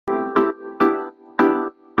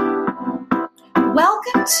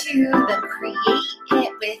Welcome to the Create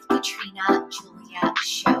It with Katrina Julia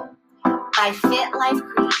show by Fit Life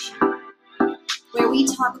Creation, where we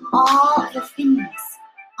talk all the things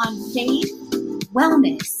on faith,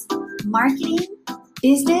 wellness, marketing,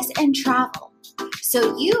 business, and travel,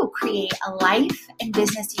 so you create a life and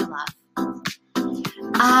business you love.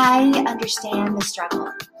 I understand the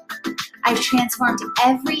struggle. I've transformed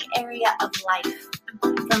every area of life,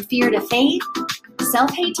 from fear to faith,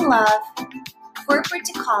 self-hate to love, corporate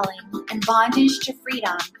to calling, and bondage to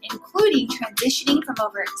freedom, including transitioning from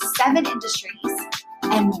over 7 industries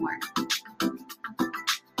and more.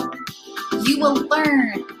 You will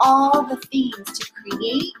learn all the things to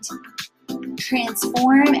create,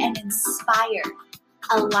 transform, and inspire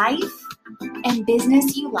a life and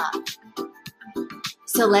business you love.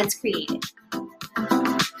 So let's create it.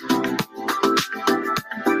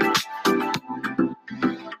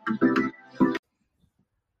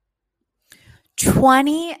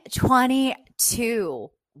 2022.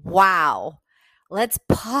 Wow. Let's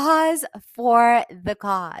pause for the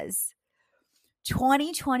cause.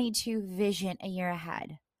 2022 vision a year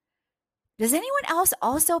ahead. Does anyone else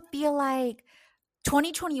also feel like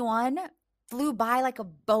 2021 flew by like a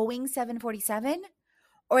Boeing 747?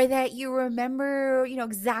 Or that you remember,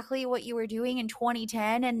 exactly what you were doing in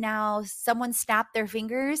 2010 and now someone snapped their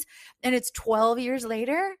fingers and it's 12 years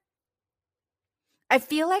later? I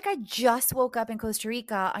feel like I just woke up in Costa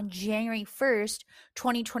Rica on January 1st,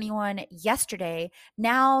 2021 yesterday.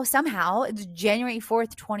 Now, somehow, it's January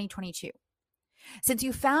 4th, 2022. Since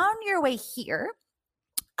you found your way here,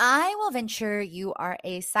 I will venture you are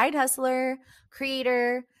a side hustler,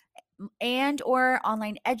 creator, and or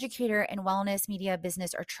online educator in wellness, media,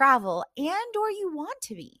 business, or travel, and or you want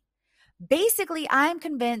to be. Basically, I'm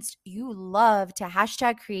convinced you love to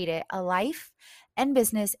 #create it, a life and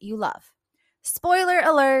business you love. Spoiler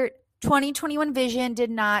alert, 2021 vision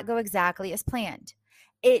did not go exactly as planned.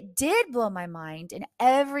 It did blow my mind in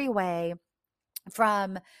every way,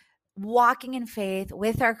 from walking in faith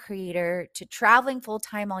with our creator to traveling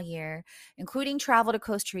full-time all year, including travel to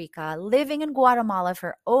Costa Rica, living in Guatemala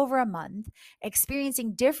for over a month,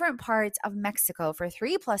 experiencing different parts of Mexico for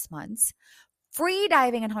 3+ months, free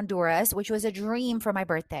diving in Honduras, which was a dream for my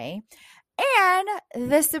birthday, and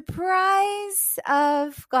the surprise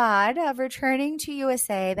of God of returning to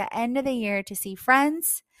USA the end of the year to see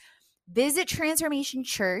friends, visit Transformation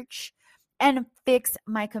Church, and fix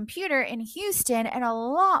my computer in Houston, and a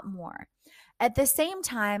lot more. At the same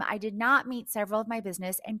time, I did not meet several of my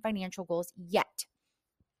business and financial goals yet.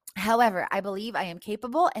 However, I believe I am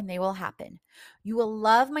capable and they will happen. You will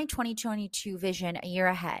love my 2022 vision a year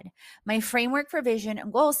ahead. My framework for vision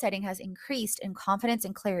and goal setting has increased in confidence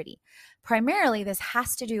and clarity. Primarily, this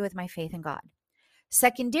has to do with my faith in God.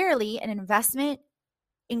 Secondarily,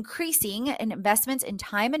 increasing in investments in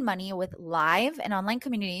time and money with live and online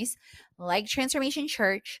communities like Transformation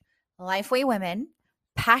Church, Lifeway Women,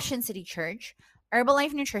 Passion City Church,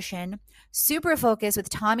 Herbalife Nutrition, Super Focus with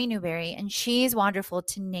Tommy Newberry, and She's Wonderful,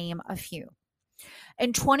 to name a few.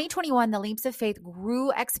 In 2021, the leaps of faith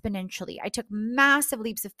grew exponentially. I took massive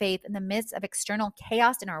leaps of faith in the midst of external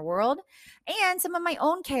chaos in our world and some of my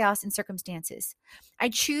own chaos and circumstances. I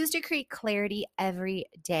choose to create clarity every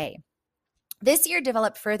day. This year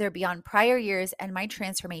developed further beyond prior years and my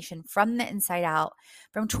transformation from the inside out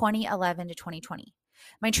from 2011 to 2020.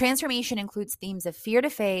 My transformation includes themes of fear to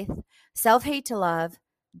faith, self-hate to love,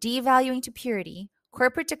 devaluing to purity,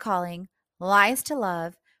 corporate to calling, lies to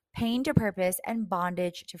love, pain to purpose, and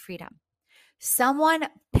bondage to freedom. Someone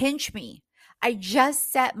pinch me. I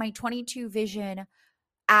just set my 22 vision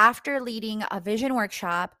after leading a vision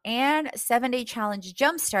workshop and 7-day challenge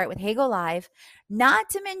jumpstart with Hego Live, not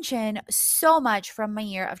to mention so much from my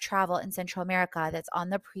year of travel in Central America that's on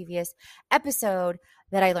the previous episode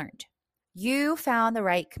that I learned. You found the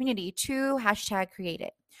right community to #create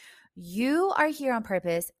it. You are here on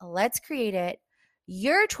purpose. Let's create it.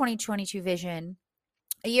 Your 2022 vision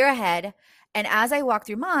a year ahead. And as I walk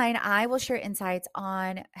through mine, I will share insights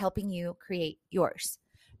on helping you create yours.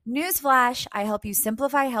 Newsflash, I help you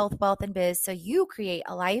simplify health, wealth, and biz so you create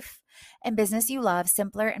a life and business you love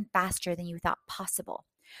simpler and faster than you thought possible.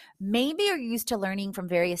 Maybe you're used to learning from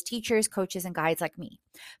various teachers, coaches, and guides like me.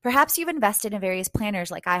 Perhaps you've invested in various planners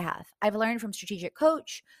like I have. I've learned from Strategic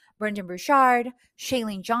Coach, Brendan Burchard,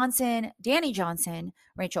 Shailene Johnson, Danny Johnson,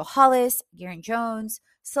 Rachel Hollis, Garen Jones,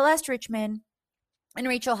 Celeste Richmond, and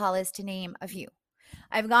Rachel Hollis, to name a few.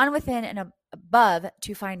 I've gone within and above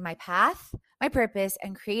to find my path, my purpose,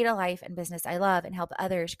 and create a life and business I love and help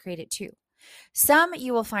others create it too. Some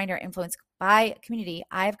you will find are influenced by community.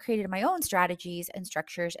 I've created my own strategies and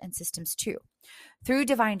structures and systems too, through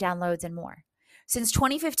divine downloads and more. Since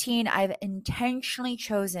 2015, I've intentionally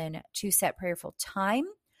chosen to set prayerful time,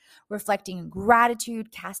 reflecting in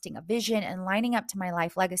gratitude, casting a vision, and lining up to my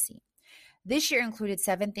life legacy. This year included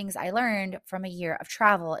 7 things I learned from a year of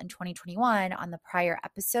travel in 2021 on the prior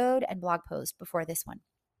episode and blog post before this one.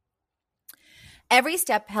 Every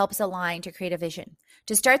step helps align to create a vision.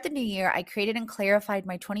 To start the new year, I created and clarified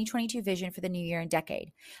my 2022 vision for the new year and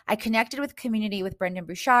decade. I connected with community with Brendon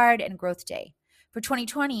Burchard and Growth Day. For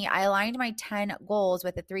 2020, I aligned my 10 goals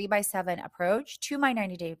with a 3x7 approach to my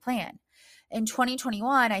 90-day plan. In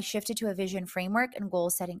 2021, I shifted to a vision framework and goal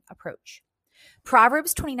setting approach.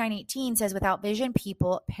 Proverbs 29:18 says, without vision,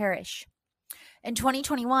 people perish. In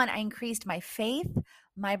 2021, I increased my faith,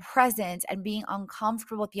 my presence, and being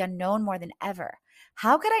uncomfortable with the unknown more than ever.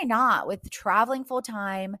 How could I not, with traveling full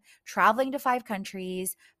time, traveling to 5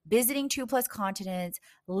 countries, visiting 2+ continents,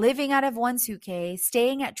 living out of 1 suitcase,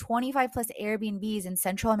 staying at 25+ Airbnbs in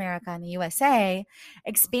Central America and the USA,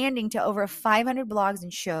 expanding to over 500 blogs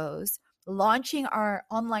and shows, launching our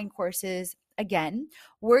online courses again,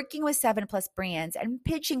 working with 7+ brands, and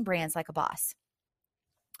pitching brands like a boss.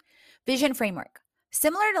 Vision framework.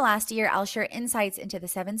 Similar to last year, I'll share insights into the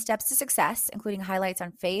 7 steps to success, including highlights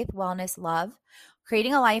on faith, wellness, love,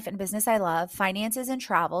 creating a life and business I love, finances and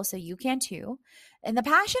travel, so you can too. And the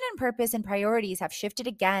passion and purpose and priorities have shifted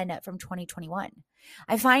again from 2021.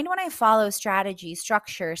 I find when I follow strategy,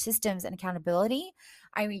 structure, systems, and accountability,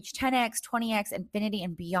 I reach 10x, 20x, infinity,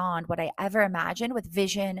 and beyond what I ever imagined with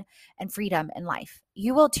vision and freedom in life.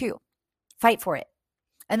 You will too. Fight for it.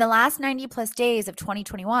 In the last 90+ days of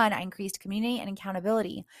 2021, I increased community and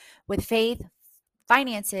accountability with faith,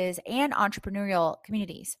 finances, and entrepreneurial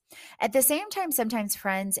communities. At the same time, sometimes,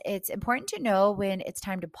 friends, it's important to know when it's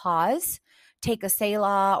time to pause, take a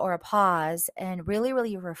Selah or a pause, and really,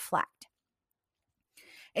 really reflect.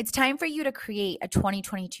 It's time for you to create a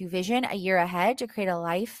 2022 vision, a year ahead, to create a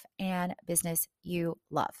life and business you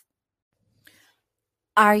love.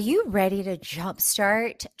 Are you ready to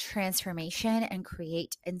jumpstart transformation and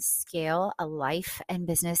create and scale a life and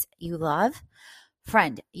business you love?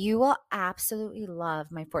 Friend, you will absolutely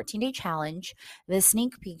love my 14-day challenge, the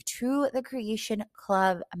sneak peek to the Creation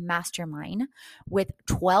Club Mastermind with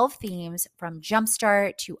 12 themes from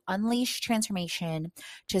jumpstart to unleash transformation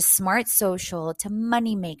to smart social to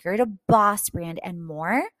moneymaker to boss brand and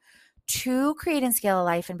more to create and scale a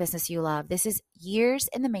life and business you love. This is years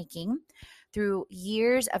in the making. Through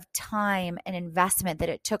years of time and investment that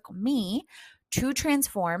it took me to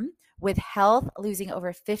transform, with health losing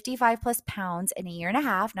over 55+ pounds in a year and a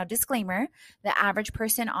half. Now, disclaimer, the average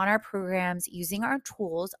person on our programs using our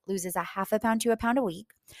tools loses a half a pound to a pound a week.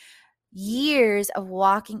 Years of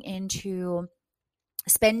walking into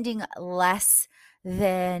spending less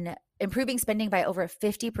than improving spending by over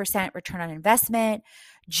 50% return on investment,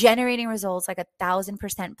 generating results like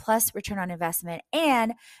 1,000% plus return on investment,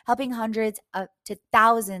 and helping hundreds to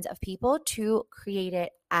thousands of people to create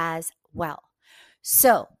it as well.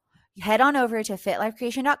 So head on over to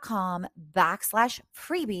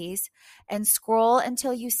fitlifecreation.com/freebies and scroll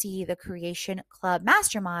until you see the Creation Club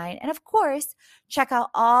Mastermind. And of course, check out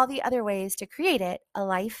all the other ways to create it, a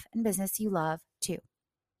life and business you love too.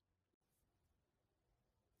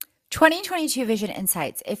 2022 Vision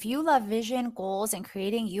Insights. If you love vision, goals, and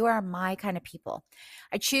creating, you are my kind of people.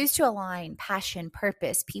 I choose to align passion,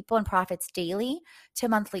 purpose, people, and profits daily to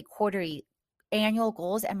monthly, quarterly, annual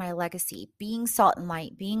goals and my legacy, being salt and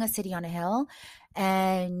light, being a city on a hill,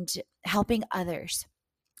 and helping others.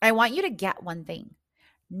 I want you to get one thing.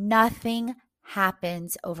 Nothing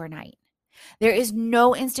happens overnight. There is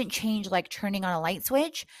no instant change like turning on a light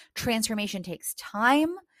switch. Transformation takes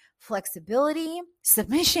time, flexibility,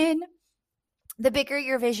 submission. The bigger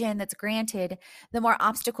your vision that's granted, the more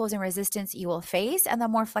obstacles and resistance you will face, and the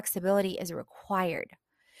more flexibility is required.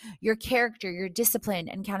 Your character, your discipline,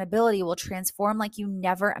 and accountability will transform like you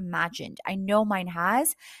never imagined. I know mine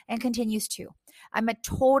has and continues to. I'm a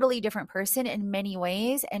totally different person in many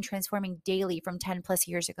ways and transforming daily from 10+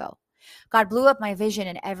 years ago. God blew up my vision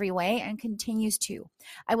in every way and continues to.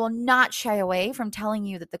 I will not shy away from telling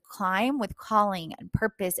you that the climb with calling and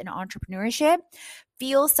purpose and entrepreneurship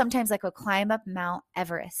feels sometimes like a climb up Mount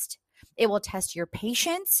Everest. It will test your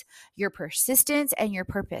patience, your persistence, and your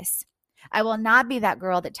purpose. I will not be that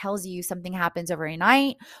girl that tells you something happens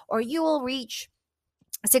overnight or you will reach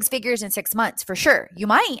 6 figures in 6 months. For sure. You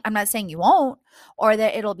might. I'm not saying you won't, or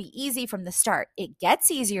that it'll be easy from the start. It gets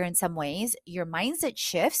easier in some ways. Your mindset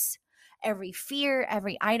shifts. Every fear,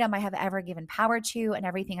 every item I have ever given power to, and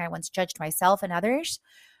everything I once judged myself and others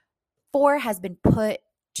for has been put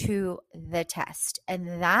to the test.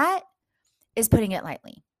 And that is putting it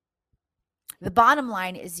lightly. The bottom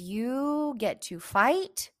line is you get to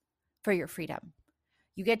fight for your freedom.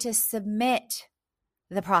 You get to submit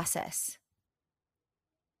the process.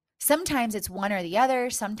 Sometimes it's one or the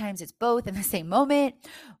other. Sometimes it's both in the same moment.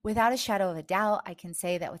 Without a shadow of a doubt, I can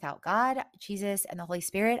say that without God, Jesus, and the Holy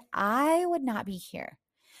Spirit, I would not be here.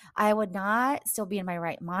 I would not still be in my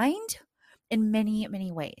right mind in many,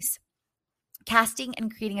 many ways. Casting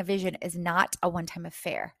and creating a vision is not a one-time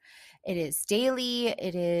affair. It is daily.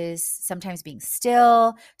 It is sometimes being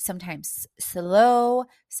still, sometimes slow,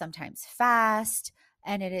 sometimes fast,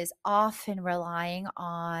 and it is often relying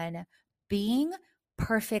on being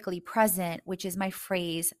perfectly present, which is my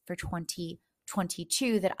phrase for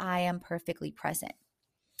 2022, that I am perfectly present.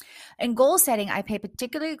 In goal setting, I pay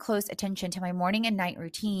particularly close attention to my morning and night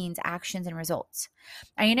routines, actions, and results.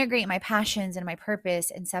 I integrate my passions and my purpose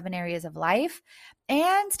in 7 areas of life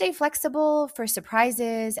and stay flexible for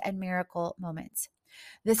surprises and miracle moments.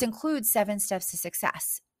 This includes 7 steps to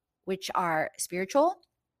success, which are spiritual,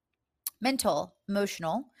 mental,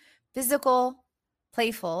 emotional, physical,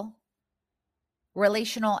 playful,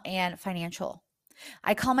 relational, and financial.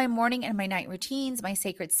 I call my morning and my night routines my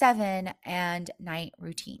sacred 7 and night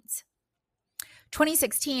routines.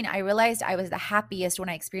 2016, I realized I was the happiest when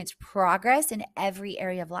I experienced progress in every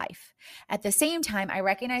area of life. At the same time, I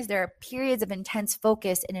recognized there are periods of intense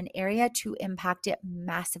focus in an area to impact it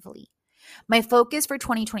massively. My focus for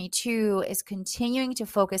 2022 is continuing to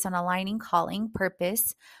focus on aligning calling,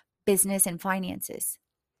 purpose, business, and finances,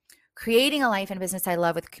 creating a life and business I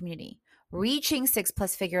love with community, reaching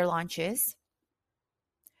 6+ figure launches,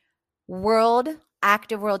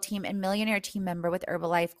 active world team and millionaire team member with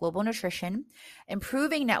Herbalife Global Nutrition,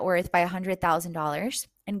 improving net worth by $100,000,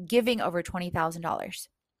 and giving over $20,000.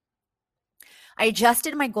 I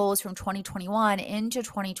adjusted my goals from 2021 into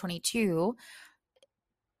 2022.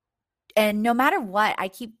 And no matter what, I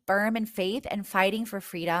keep firm in faith and fighting for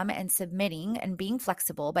freedom and submitting and being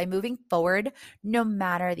flexible by moving forward no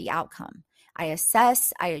matter the outcome. I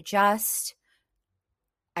assess, I adjust,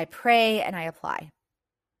 I pray, and I apply.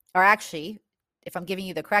 Or actually, if I'm giving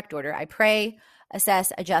you the correct order, I pray,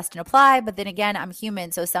 assess, adjust, and apply. But then again, I'm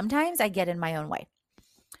human, so sometimes I get in my own way.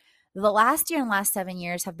 The last year and last 7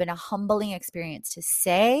 years have been a humbling experience, to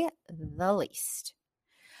say the least.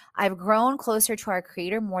 I've grown closer to our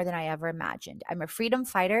Creator more than I ever imagined. I'm a freedom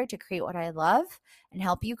fighter to create what I love and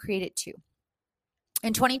help you create it too.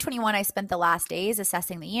 In 2021, I spent the last days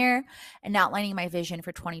assessing the year and outlining my vision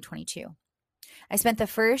for 2022. I spent the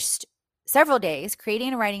first several days creating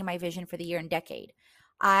and writing my vision for the year and decade.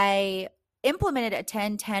 I implemented a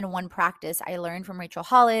 10-10-1 practice I learned from Rachel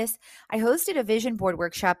Hollis. I hosted a vision board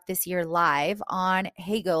workshop this year live on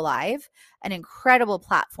HeyGo Live, an incredible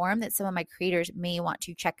platform that some of my creators may want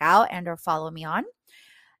to check out and or follow me on.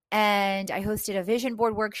 And I hosted a vision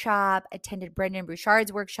board workshop, attended Brendon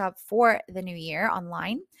Burchard's workshop for the new year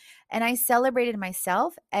online, and I celebrated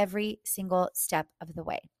myself every single step of the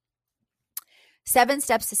way. 7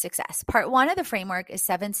 steps to success. Part 1 of the framework is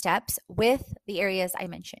 7 steps with the areas I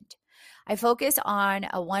mentioned. I focus on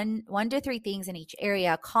a 1 to 3 things in each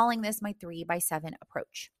area, calling this my 3x7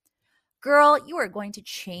 approach. Girl, you are going to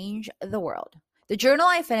change the world. The journal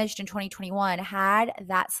I finished in 2021 had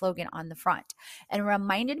that slogan on the front and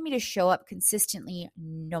reminded me to show up consistently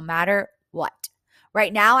no matter what.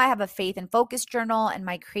 Right now, I have a faith and focus journal and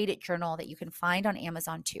my Create It journal that you can find on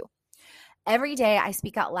Amazon too. Every day I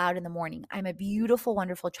speak out loud in the morning. I'm a beautiful,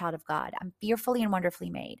 wonderful child of God. I'm fearfully and wonderfully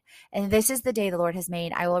made. And this is the day the Lord has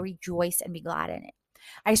made. I will rejoice and be glad in it.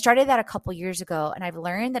 I started that a couple years ago, and I've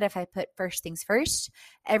learned that if I put first things first,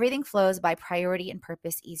 everything flows by priority and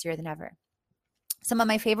purpose easier than ever. Some of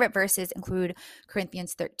my favorite verses include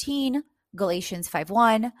Corinthians 13, Galatians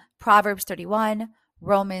 5:1, Proverbs 31,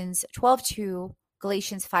 Romans 12:2,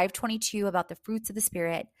 Galatians 5:22 about the fruits of the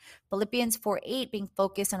Spirit, Philippians 4:8 being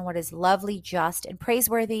focused on what is lovely, just, and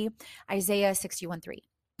praiseworthy, Isaiah 61:3.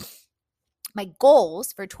 My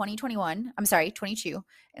goals for 22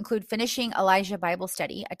 include finishing Elijah Bible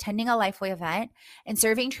Study, attending a Lifeway event, and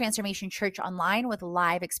serving Transformation Church online with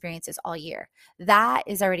live experiences all year. That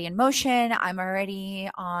is already in motion. I'm already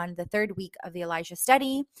on the 3rd week of the Elijah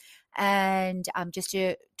Study, and just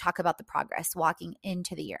to talk about the progress walking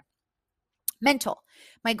into the year. Mental.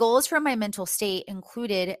 My goals for my mental state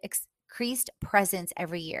included increased presence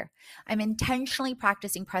every year. I'm intentionally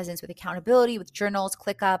practicing presence with accountability, with journals,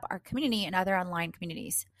 ClickUp, our community, and other online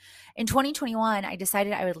communities. In 2021, I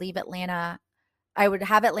decided I would leave Atlanta. I would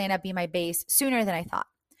have Atlanta be my base sooner than I thought.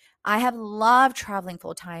 I have loved traveling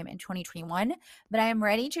full-time in 2021, but I am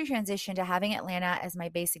ready to transition to having Atlanta as my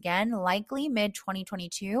base again, likely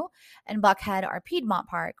mid-2022, and Buckhead, our Piedmont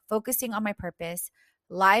park, focusing on my purpose,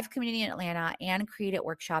 live community in Atlanta, and Create It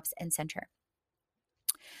workshops and center.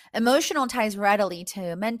 Emotional ties readily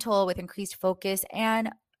to mental with increased focus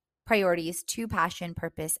and priorities to passion,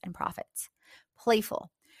 purpose, and profits.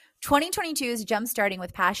 Playful. 2022 is jumpstarting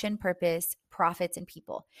with passion, purpose, profits, and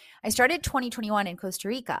people. I started 2021 in Costa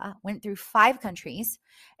Rica, went through 5 countries,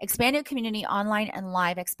 expanded community online and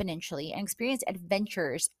live exponentially, and experienced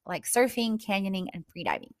adventures like surfing, canyoning, and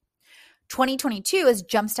freediving. 2022 is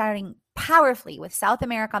jumpstarting powerfully with South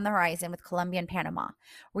America on the horizon with Colombia and Panama,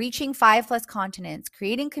 reaching 5+ continents,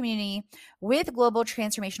 creating community with global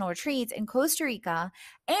transformational retreats in Costa Rica.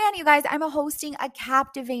 And you guys, I'm hosting a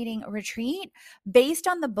captivating retreat based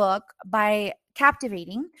on the book by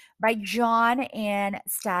Captivating by John and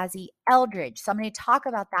Stasi Eldridge. So I'm going to talk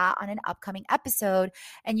about that on an upcoming episode.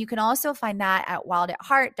 And you can also find that at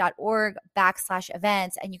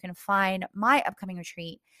wildatheart.org/events. And you can find my upcoming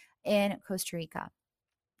retreat in Costa Rica.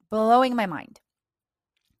 Blowing my mind.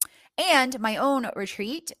 And my own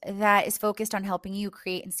retreat that is focused on helping you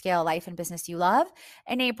create and scale life and business you love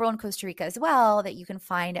in April in Costa Rica as well, that you can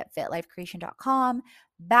find at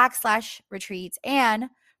fitlifecreation.com/retreats, and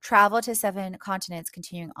travel to 7 continents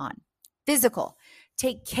continuing on. Physical.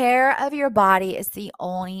 Take care of your body. It's the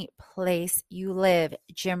only place you live.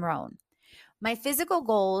 Jim Rohn. My physical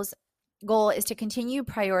goal is to continue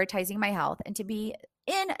prioritizing my health and to be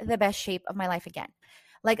in the best shape of my life again.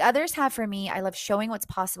 Like others have for me, I love showing what's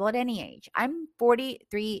possible at any age. I'm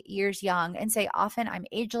 43 years young and say often I'm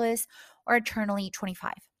ageless or eternally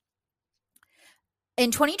 25.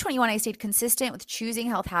 In 2021, I stayed consistent with choosing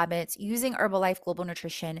health habits, using Herbalife Global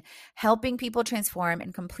Nutrition, helping people transform,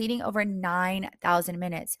 and completing over 9,000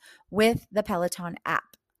 minutes with the Peloton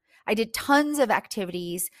app. I did tons of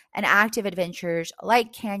activities and active adventures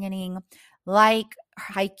like canyoning, like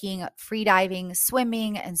hiking, freediving,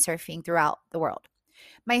 swimming, and surfing throughout the world.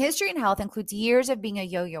 My history in health includes years of being a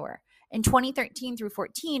yo-yoer. In 2013 through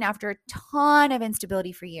 14, after a ton of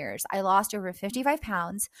instability for years, I lost over 55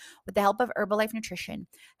 pounds with the help of Herbalife Nutrition,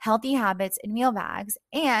 healthy habits, and meal bags.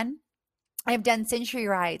 And I've done century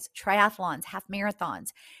rides, triathlons, half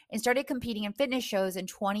marathons, and started competing in fitness shows in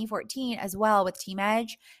 2014 as well with Team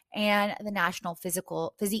Edge and the National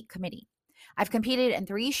Physique Committee. I've competed in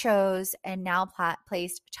 3 shows and now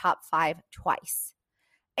placed top 5 twice.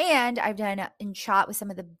 And I've done and shot with some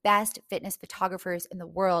of the best fitness photographers in the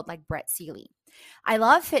world, like Brett Seeley. I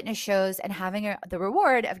love fitness shows and having the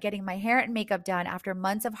reward of getting my hair and makeup done after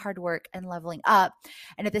months of hard work and leveling up.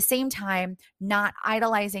 And at the same time, not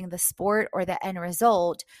idolizing the sport or the end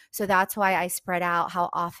result. So that's why I spread out how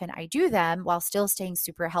often I do them while still staying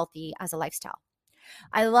super healthy as a lifestyle.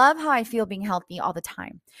 I love how I feel being healthy all the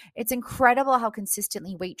time. It's incredible how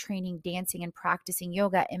consistently weight training, dancing, and practicing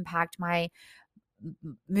yoga impact my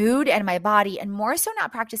mood and my body, and more so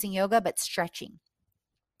not practicing yoga, but stretching.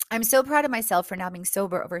 I'm so proud of myself for now being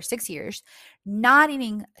sober over 6 years, not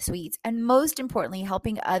eating sweets, and most importantly,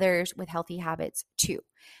 helping others with healthy habits too.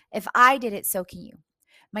 If I did it, so can you.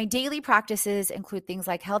 My daily practices include things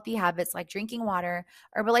like healthy habits like drinking water,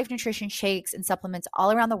 Herbalife Nutrition shakes and supplements all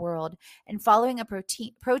around the world, and following a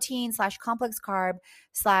protein/complex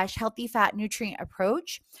carb/healthy fat nutrient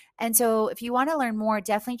approach. And so if you want to learn more,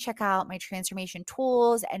 definitely check out my transformation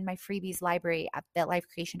tools and my freebies library at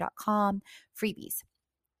fitlifecreation.com, freebies.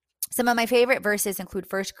 Some of my favorite verses include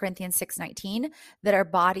 1 Corinthians 6:19, that our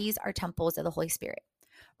bodies are temples of the Holy Spirit.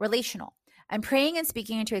 Relational. I'm praying and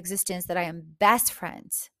speaking into existence that I am best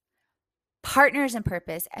friends, partners in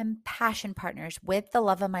purpose, and passion partners with the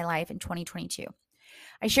love of my life in 2022.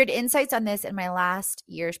 I shared insights on this in my last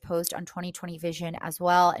year's post on 2020 vision as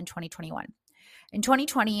well in 2021. In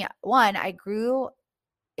 2021, I grew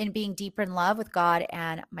in being deeper in love with God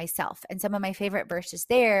and myself. And some of my favorite verses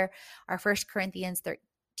there are 1 Corinthians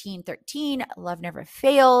 13:13, love never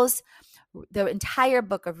fails. The entire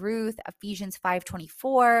book of Ruth, Ephesians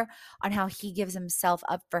 5:24, on how he gives himself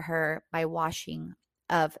up for her by washing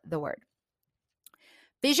of the word.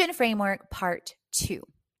 Vision Framework Part 2.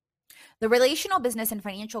 The relational, business, and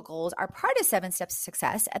financial goals are part of 7 Steps to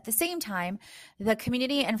Success. At the same time, the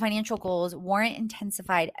community and financial goals warrant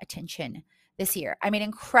intensified attention this year. I made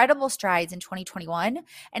incredible strides in 2021,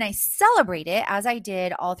 and I celebrate it as I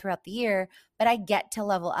did all throughout the year, but I get to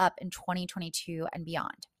level up in 2022 and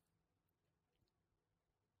beyond.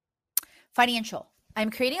 Financial. I'm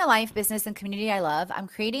creating a life, business, and community I love. I'm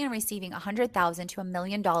creating and receiving $100,000 to $1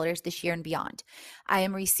 million this year and beyond. I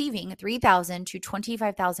am receiving $3,000 to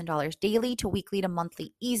 $25,000 daily to weekly to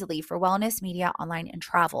monthly easily for wellness, media, online, and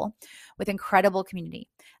travel with incredible community.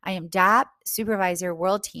 I am DAP, Supervisor,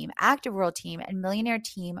 World Team, Active World Team, and Millionaire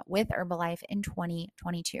Team with Herbalife in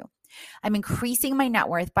 2022. I'm increasing my net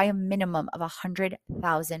worth by a minimum of $100,000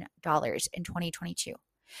 in 2022.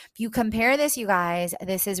 If you compare this, you guys,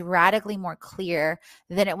 this is radically more clear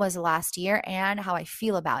than it was last year and how I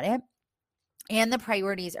feel about it and the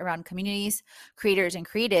priorities around communities, creators, and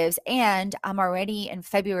creatives. And I'm already in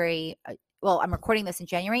February. Well, I'm recording this in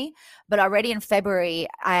January, but already in February,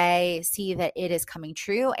 I see that it is coming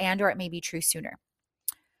true or it may be true sooner.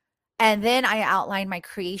 And then I outline my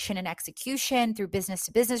creation and execution through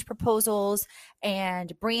business-to-business proposals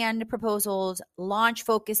and brand proposals, launch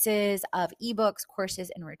focuses of ebooks, courses,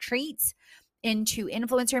 and retreats into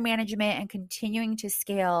influencer management and continuing to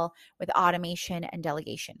scale with automation and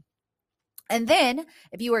delegation. And then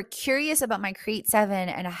if you are curious about my Create 7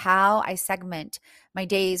 and how I segment my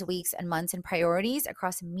days, weeks, and months and priorities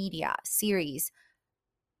across media, series,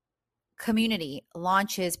 community,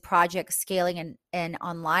 launches, projects, scaling, and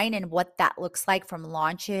online, and what that looks like from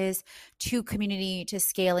launches to community to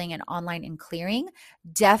scaling and online and clearing,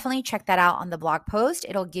 definitely check that out on the blog post.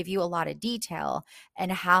 It'll give you a lot of detail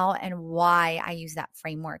and how and why I use that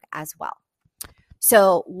framework as well.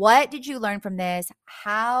 So what did you learn from this?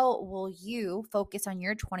 How will you focus on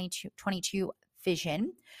your 2022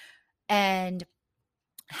 vision? And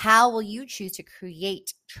how will you choose to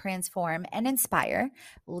create, transform, and inspire?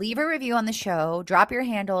 Leave a review on the show, drop your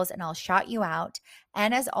handles, and I'll shout you out.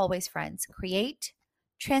 And as always, friends, create,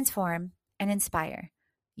 transform, and inspire.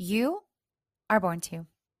 You are born to.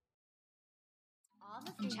 All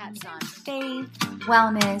the chats on faith,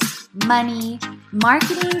 wellness, money,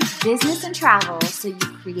 marketing, business, and travel, so you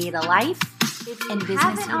create a life and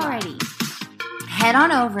business you already. Head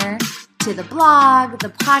on over to the blog, the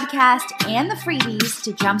podcast, and the freebies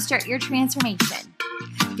to jumpstart your transformation.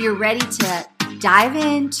 If you're ready to dive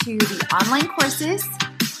into the online courses,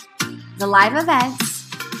 the live events,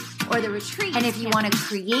 or the retreat, and if you want to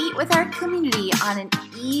create with our community on an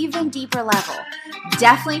even deeper level,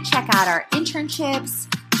 definitely check out our internships,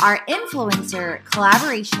 our influencer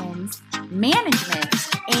collaborations,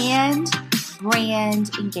 management, and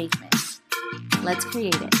brand engagement. Let's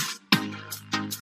create it.